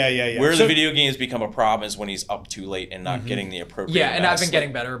 Yeah. where So- the video games become a problem is when he's up too late and not getting the appropriate. Yeah, and amount I've of been sleep.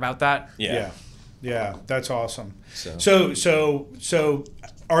 getting better about that. Yeah, that's awesome. So- So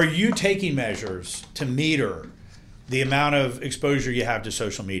are you taking measures to meter the amount of exposure you have to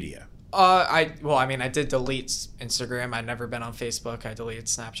social media? I did delete Instagram. I'd never been on Facebook. I deleted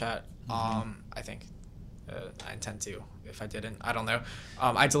Snapchat. I think I intend to. If I didn't, I don't know.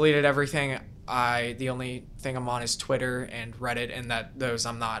 I deleted everything. The only thing I'm on is Twitter and Reddit, and those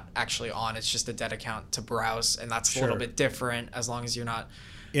I'm not actually on. It's just a dead account to browse, and that's a little Sure. bit different. As long as you're not,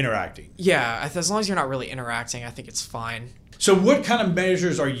 Interacting. as long as you're not really interacting, I think it's fine. So what kind of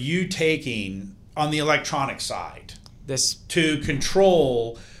measures are you taking on the electronic side This to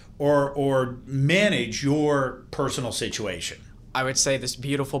control or manage your personal situation? I would say this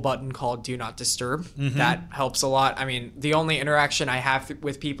beautiful button called Do Not Disturb. That helps a lot. I mean, the only interaction I have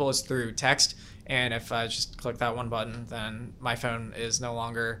with people is through text. And if I just click that one button, then my phone is no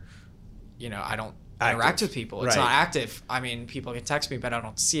longer, I don't interact Active. with people. It's Right. not active. I mean, people can text me, but I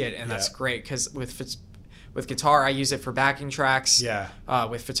don't see it. And that's Yeah. great because with guitar, I use it for backing tracks. Yeah.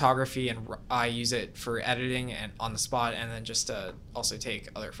 With photography, and I use it for editing and on the spot, and then just to also take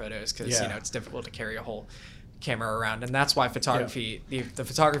other photos because Yeah. it's difficult to carry a whole camera around, and that's why photography, the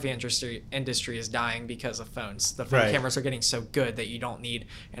photography industry is dying because of phones. The phone Right. cameras are getting so good that you don't need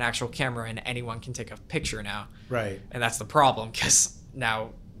an actual camera, and anyone can take a picture now. Right. And that's the problem because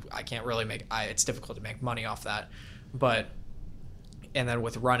now I can't really it's difficult to make money off that, and then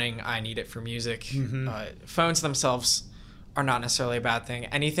with running, I need it for music. Phones themselves are not necessarily a bad thing.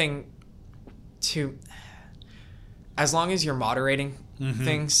 Anything as long as you're moderating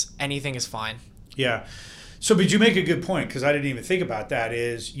things, anything is fine. Yeah. So, but you make a good point, because I didn't even think about that,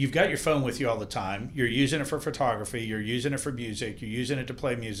 is you've got your phone with you all the time. You're using it for photography. You're using it for music. You're using it to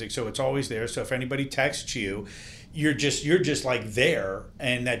play music. So it's always there. So if anybody texts you, you're just like there.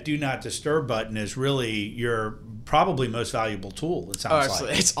 And that do not disturb button is really your probably most valuable tool, it sounds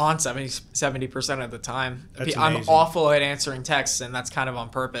like. It's on 70% of the time. That's I'm amazing. awful at answering texts, and that's kind of on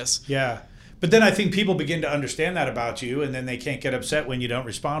purpose. Yeah. But then I think people begin to understand that about you, and then they can't get upset when you don't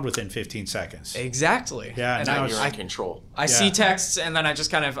respond within 15 seconds. Exactly. Yeah, and now You're in control. I see texts, and then I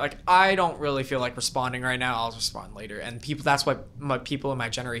just kind of like, I don't really feel like responding right now. I'll respond later. And that's what people in my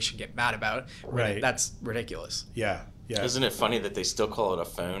generation get mad about. Right. That's ridiculous. Yeah. Yeah. Isn't it funny that they still call it a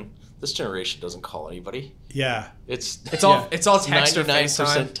phone? This generation doesn't call anybody. Yeah. It's all text or 99%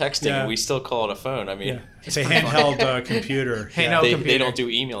 FaceTime. texting, Yeah. and we still call it a phone. I mean, Yeah. It's a handheld computer. Handheld they computer. don't do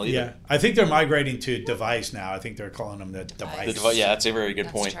email either. Yeah. I think they're migrating to device now. I think they're calling them the device. Yeah, that's a very good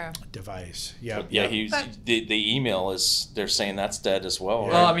That's point. true. Device. Yeah. Yeah, But- the email is, they're saying that's dead as well. Yeah.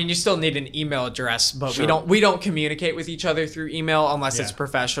 Well, Right? I mean, you still need an email address, but Sure. we don't communicate with each other through email unless it's Yeah.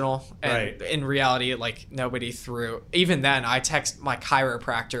 professional. And Right. in reality, like nobody through. Even then, I text my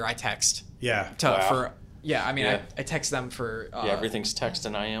chiropractor. I text Yeah. Wow. I Yeah. text them for. Yeah, everything's text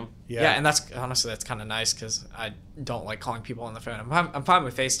and IM. Yeah, and that's honestly that's kind of nice because I don't like calling people on the phone. I'm fine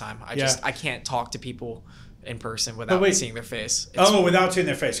with FaceTime. I can't talk to people in person without wait. seeing their face. Without seeing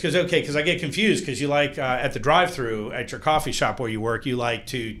their face. Because I get confused, because you like at the drive-through at your coffee shop where you work, you like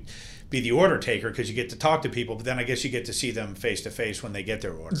to be the order taker because you get to talk to people, but then I guess you get to see them face to face when they get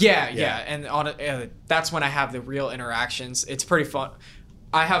their order. Yeah, and that's when I have the real interactions. It's pretty fun.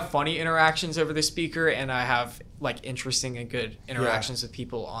 I have funny interactions over the speaker, and I have like interesting and good interactions with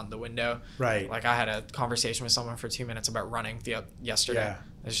people on the window. Right. Like I had a conversation with someone for 2 minutes about running yesterday. Yeah.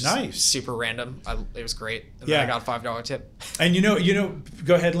 It was just Nice. super random. It was great. And Yeah. then I got a $5 tip. And you know,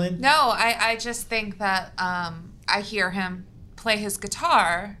 go ahead, Lynn. No, I just think that I hear him play his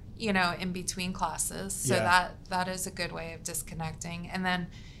guitar, in between classes. So Yeah. that is a good way of disconnecting. And then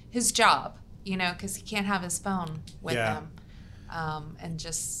his job, because he can't have his phone with Yeah. him. And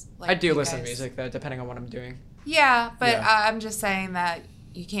just like I do you listen to guys- music though, depending on what I'm doing. Yeah, but Yeah. I'm just saying that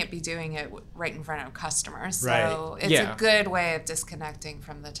you can't be doing it right in front of customers. So Right. it's Yeah. a good way of disconnecting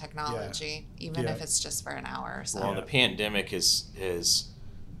from the technology, even Yeah. if it's just for an hour or so. Well, the pandemic has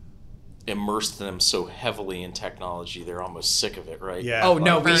immersed them so heavily in technology, they're almost sick of it, right? Yeah. Oh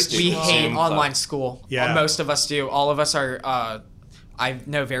no, Like we virtual. hate Zoom online class. school. Yeah. Most of us do. All of us are. I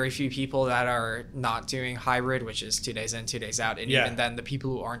know very few people that are not doing hybrid, which is 2 days in, 2 days out, and Yeah. even then, the people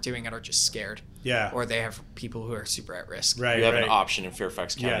who aren't doing it are just scared. Yeah. Or they have people who are super at risk. Right. You have right. an option in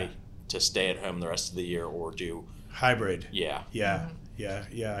Fairfax County Yeah. to stay at home the rest of the year or do, Hybrid. yeah. Yeah.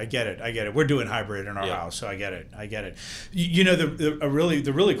 Yeah, I get it. We're doing hybrid in our Yeah. house, so I get it. You know, the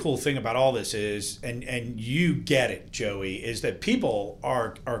really cool thing about all this is, and you get it, Joey, is that people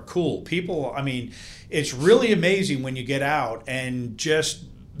are cool. People, I mean, it's really amazing when you get out and just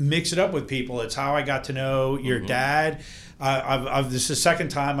mix it up with people. It's how I got to know your dad. This is the second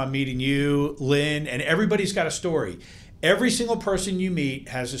time I'm meeting you, Lynn, and everybody's got a story. Every single person you meet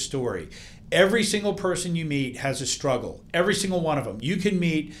has a story. Every single person you meet has a struggle. Every single one of them. You can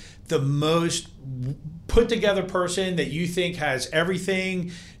meet the most put together person that you think has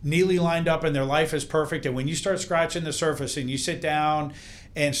everything neatly lined up and their life is perfect. And when you start scratching the surface and you sit down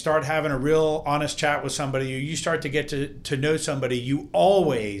and start having a real honest chat with somebody, you start to get to know somebody, you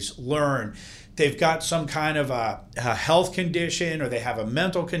always learn they've got some kind of a health condition, or they have a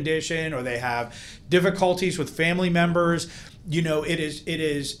mental condition, or they have difficulties with family members. You know, it is,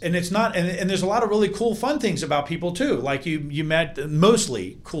 and it's not, and there's a lot of really cool, fun things about people too. Like you met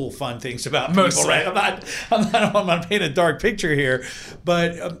mostly cool, fun things about people, Mostly. right? I'm not painting a dark picture here,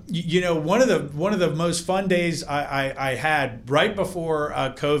 but you know, one of the most fun days I had right before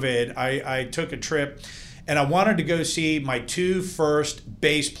COVID, I took a trip, and I wanted to go see my two first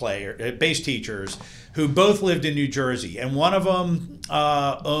bass teachers, who both lived in New Jersey. And one of them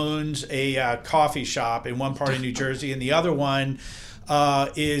owns a coffee shop in one part of New Jersey, and the other one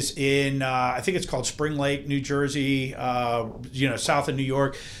is in, I think it's called Spring Lake, New Jersey, south of New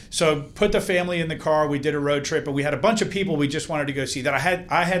York. So put the family in the car, we did a road trip, and we had a bunch of people we just wanted to go see that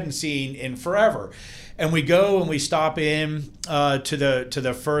I hadn't seen in forever. And we go and we stop in to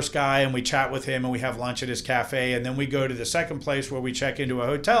the first guy and we chat with him and we have lunch at his cafe. And then we go to the second place where we check into a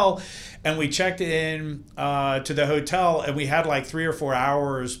hotel. And we checked in to the hotel and we had like 3 or 4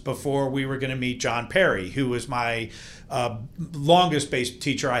 hours before we were going to meet John Perry, who was my longest bass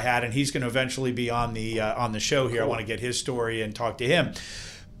teacher I had. And he's going to eventually be on the show here. Cool. I want to get his story and talk to him.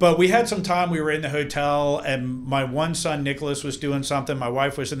 But we had some time. We were in the hotel, and my one son, Nicholas, was doing something. My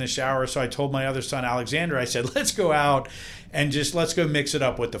wife was in the shower, so I told my other son, Alexander, I said, let's go out and let's go mix it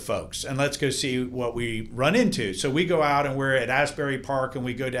up with the folks, and let's go see what we run into. So we go out, and we're at Asbury Park, and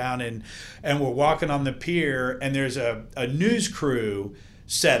we go down, and we're walking on the pier, and there's a news crew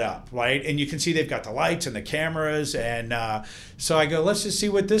set up, right? And you can see they've got the lights and the cameras. And so I go, let's just see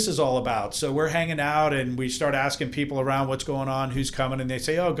what this is all about. So we're hanging out and we start asking people around what's going on, who's coming. And they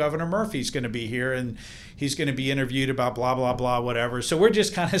say, oh, Governor Murphy's going to be here and he's going to be interviewed about blah, blah, blah, whatever. So we're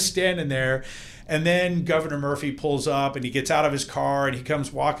just kind of standing there. And then Governor Murphy pulls up and he gets out of his car and he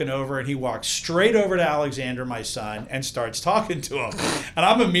comes walking over and he walks straight over to Alexander, my son, and starts talking to him. And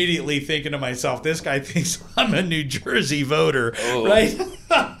I'm immediately thinking to myself, this guy thinks I'm a New Jersey voter, right?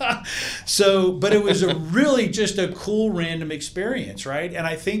 So, but it was really just a cool random experience, right? And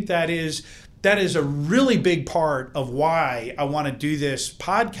I think that is a really big part of why I want to do this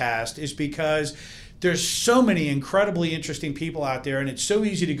podcast, is because there's so many incredibly interesting people out there, and it's so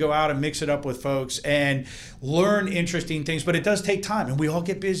easy to go out and mix it up with folks and learn interesting things, but it does take time, and we all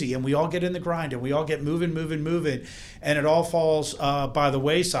get busy, and we all get in the grind, and we all get moving, and it all falls by the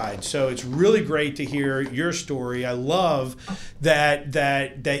wayside. So it's really great to hear your story. I love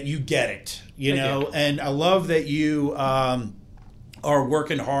that you get it, you know, and I love that you are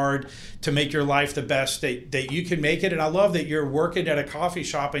working hard to make your life the best that you can make it. And I love that you're working at a coffee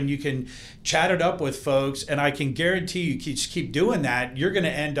shop and you can chat it up with folks. And I can guarantee you keep doing that, you're going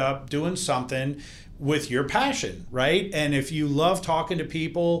to end up doing something with your passion, right? And if you love talking to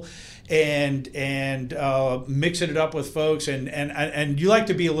people and mixing it up with folks and you like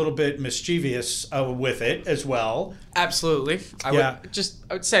to be a little bit mischievous with it as well. Absolutely. I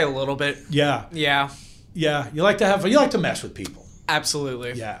would say a little bit. Yeah. You like to mess with people.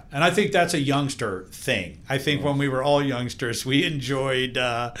 Absolutely. Yeah. And I think that's a youngster thing. I think when we were all youngsters, we enjoyed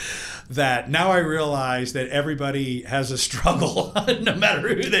that. Now I realize that everybody has a struggle, no matter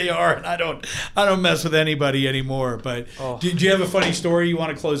who they are. And I don't mess with anybody anymore. But do you have a funny story you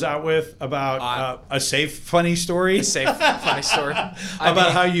want to close out with about a safe, funny story? A safe, funny story.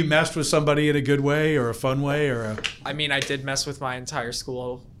 About how you messed with somebody in a good way or a fun way? I did mess with my entire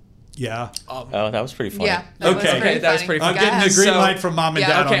school. Yeah. That was pretty funny. Yeah. That was pretty funny. I'm getting the green light from mom and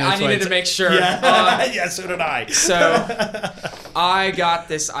dad on this. I needed to make sure. Yeah, so did I. So I got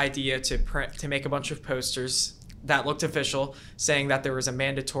this idea to make a bunch of posters that looked official, saying that there was a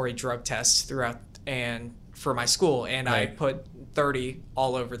mandatory drug test throughout and for my school, and I put 30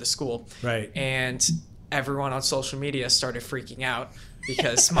 all over the school. Right. And everyone on social media started freaking out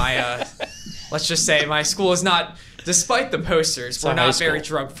because my let's just say my school is not, despite the posters, we're not very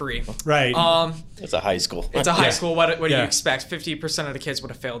drug free. Right. It's a high school. It's a high school. What do you expect? 50% of the kids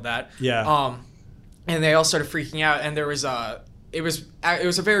would have failed that. Yeah. And they all started freaking out, and there was it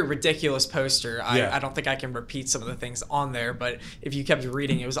was a very ridiculous poster. I don't think I can repeat some of the things on there, but if you kept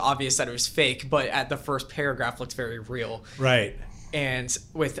reading, it was obvious that it was fake, but at the first paragraph looked very real. Right. And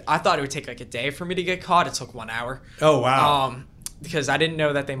I thought it would take like a day for me to get caught. It took 1 hour. Oh, wow. Because I didn't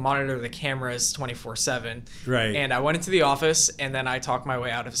know that they monitor the cameras 24/7. Right. And I went into the office, and then I talked my way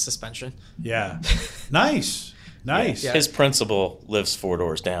out of suspension. Yeah. Nice. Yeah. His principal lives 4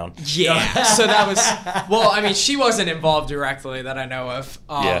 doors down. Yeah. So that was, she wasn't involved directly that I know of.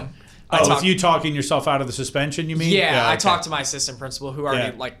 With you talking yourself out of the suspension, you mean? Yeah, I talked to my assistant principal who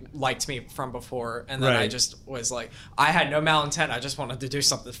already liked me from before, and then I just was like, I had no malintent. I just wanted to do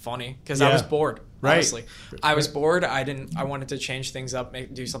something funny because I was bored. Honestly, I was bored. I wanted to change things up,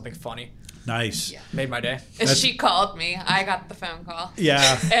 do something funny. Nice. Yeah. Made my day. And she called me. I got the phone call.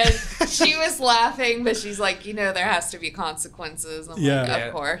 Yeah. And she was laughing, but she's like, there has to be consequences. I'm like,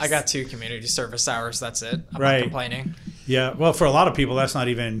 of course. I got 2 community service hours. That's it. I'm not complaining. Yeah. Well, for a lot of people, that's not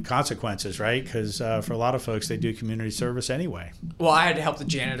even consequences, right? Because for a lot of folks, they do community service anyway. Well, I had to help the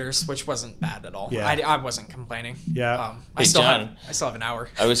janitors, which wasn't bad at all. Yeah. I wasn't complaining. Yeah. I still have an hour.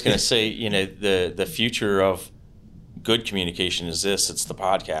 I was going to say, the future of good communication is this. It's the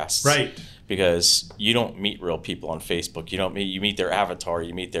podcast. Right. Because you don't meet real people on Facebook. You meet their avatar.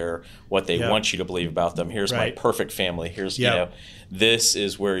 You meet what they want you to believe about them. Here's my perfect family. Here's, this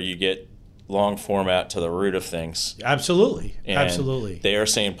is where you get long format to the root of things. Absolutely. And absolutely. They are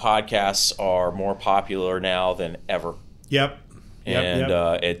saying podcasts are more popular now than ever. Yep. And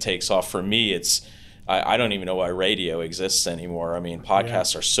it takes off. For me, I don't even know why radio exists anymore. I mean,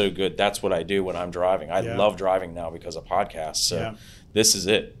 podcasts are so good. That's what I do when I'm driving. I love driving now because of podcasts. So this is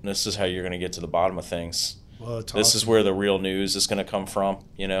it. This is how you're going to get to the bottom of things. Well, this is where the real news is going to come from,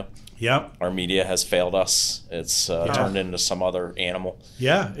 you know? Yep. Our media has failed us. It's turned into some other animal.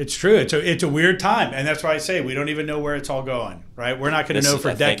 Yeah, it's true. It's a weird time. And that's why I say we don't even know where it's all going, right? We're not going to know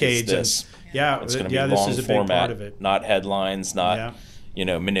for decades. It's going to be this long is a big format, part of it. not headlines, not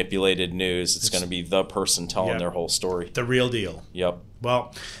manipulated news. It's going to be the person telling their whole story. The real deal. Yep.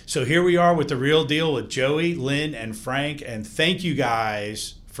 Well, so here we are with The Real Deal with Joey, Lynn, and Frank. And thank you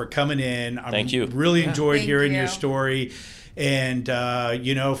guys for coming in. Thank you. Really enjoyed hearing your you. story. And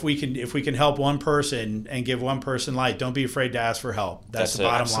if we can help one person and give one person light, don't be afraid to ask for help. That's the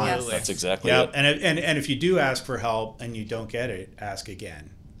bottom line. Absolutely. That's exactly it. And if you do ask for help and you don't get it, ask again.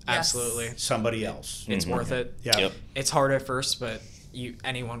 Absolutely. Somebody else. It's worth it. Yeah. Yep. It's hard at first, but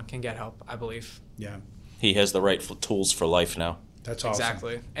anyone can get help, I believe. Yeah. He has the right tools for life now. That's awesome.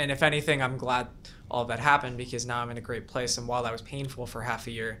 Exactly. And if anything, I'm glad all that happened because now I'm in a great place. And while that was painful for half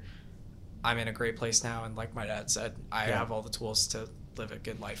a year, I'm in a great place now. And like my dad said, I have all the tools to live a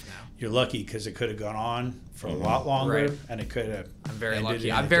good life now. You're lucky because it could have gone on for a lot longer, Right. and it could have. I'm very lucky.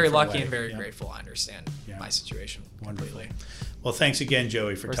 in a I'm very different lucky way. and very Yeah. grateful. I understand my situation completely. Well, thanks again,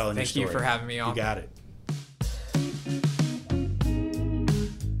 Joey, for telling your story. Thank you for having me on. You got it.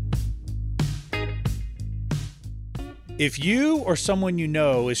 If you or someone you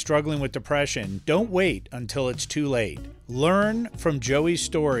know is struggling with depression, don't wait until it's too late. Learn from Joey's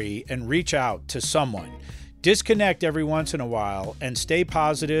story and reach out to someone. Disconnect every once in a while and stay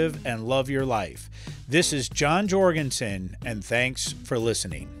positive and love your life. This is John Jorgensen, and thanks for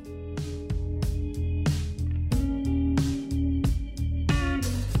listening.